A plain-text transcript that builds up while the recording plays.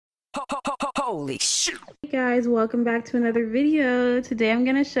Holy shit. Hey guys, welcome back to another video. Today I'm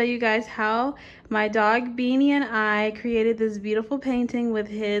going to show you guys how my dog Beanie and I created this beautiful painting with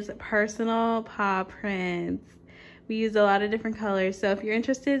his personal paw prints. We used a lot of different colors, so if you're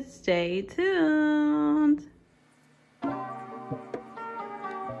interested, stay tuned.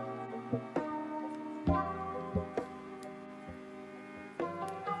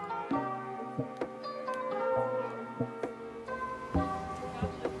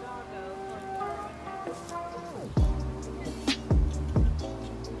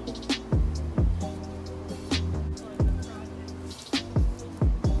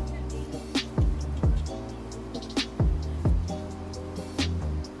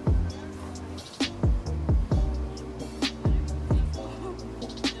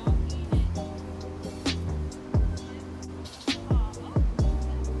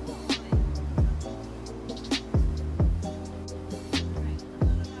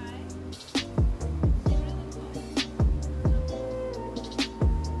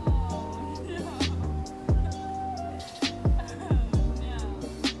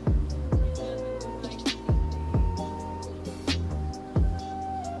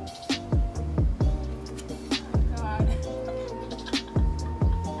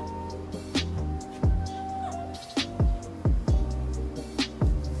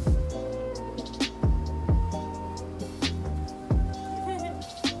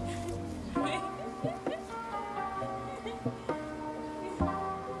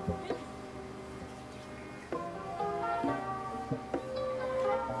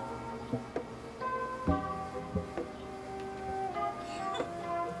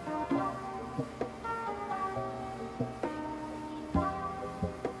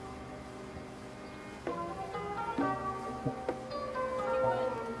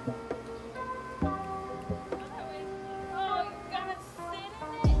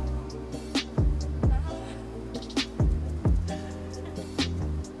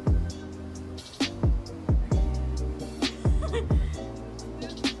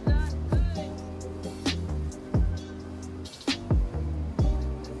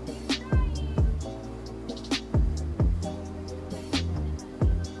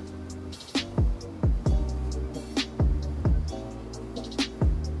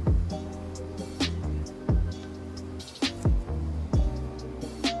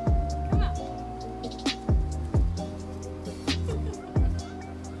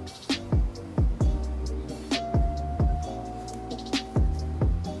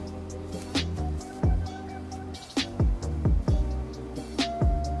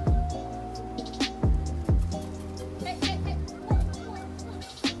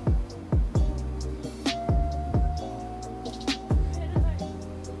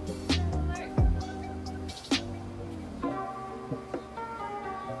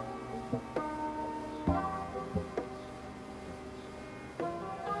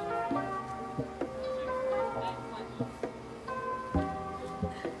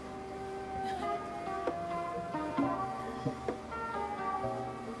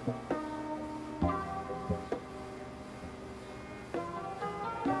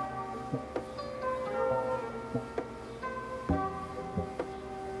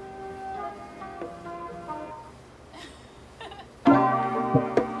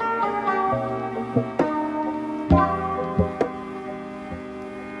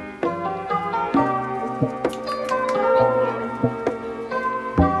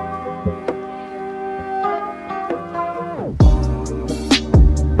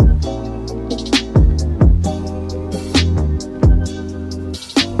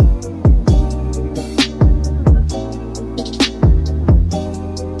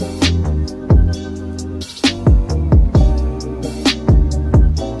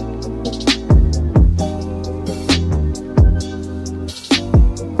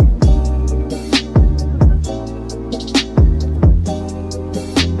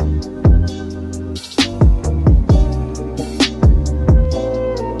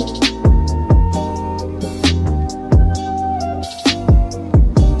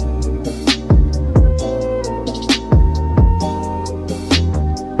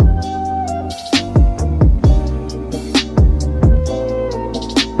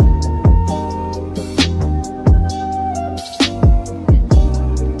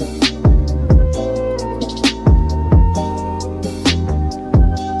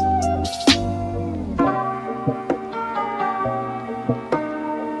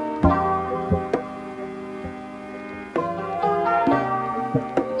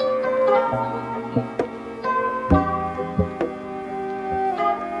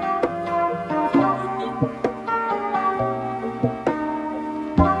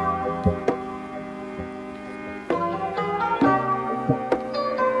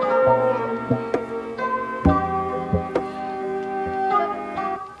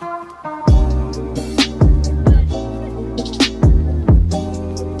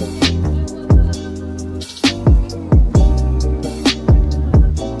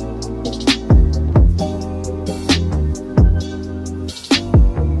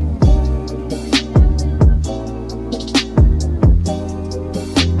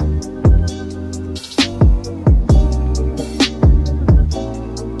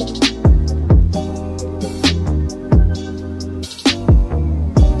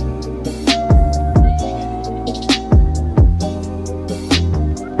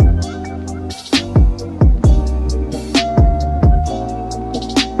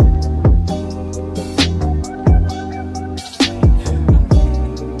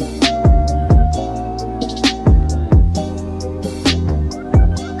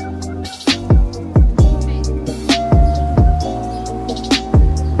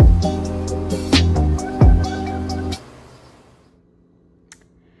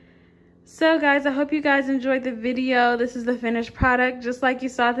 So guys, I hope you guys enjoyed the video. This is the finished product, just like you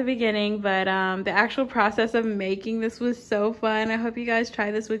saw at the beginning, but the actual process of making this was so fun. I hope you guys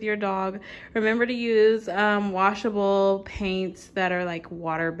try this with your dog. Remember to use washable paints that are like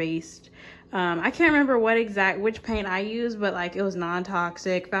water-based. I can't remember which paint I used, but like it was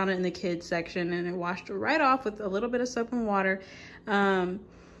non-toxic. Found it in the kids section and it washed right off with a little bit of soap and water.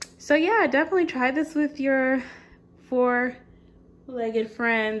 So yeah, definitely try this with your four-legged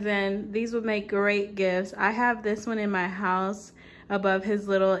friends, and these would make great gifts. I have this one in my house above his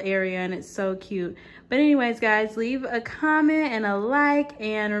little area and it's so cute. But anyways guys, leave a comment and a like,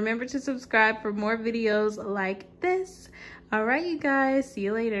 and remember to subscribe for more videos like this. All right, you guys, see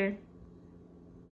you later.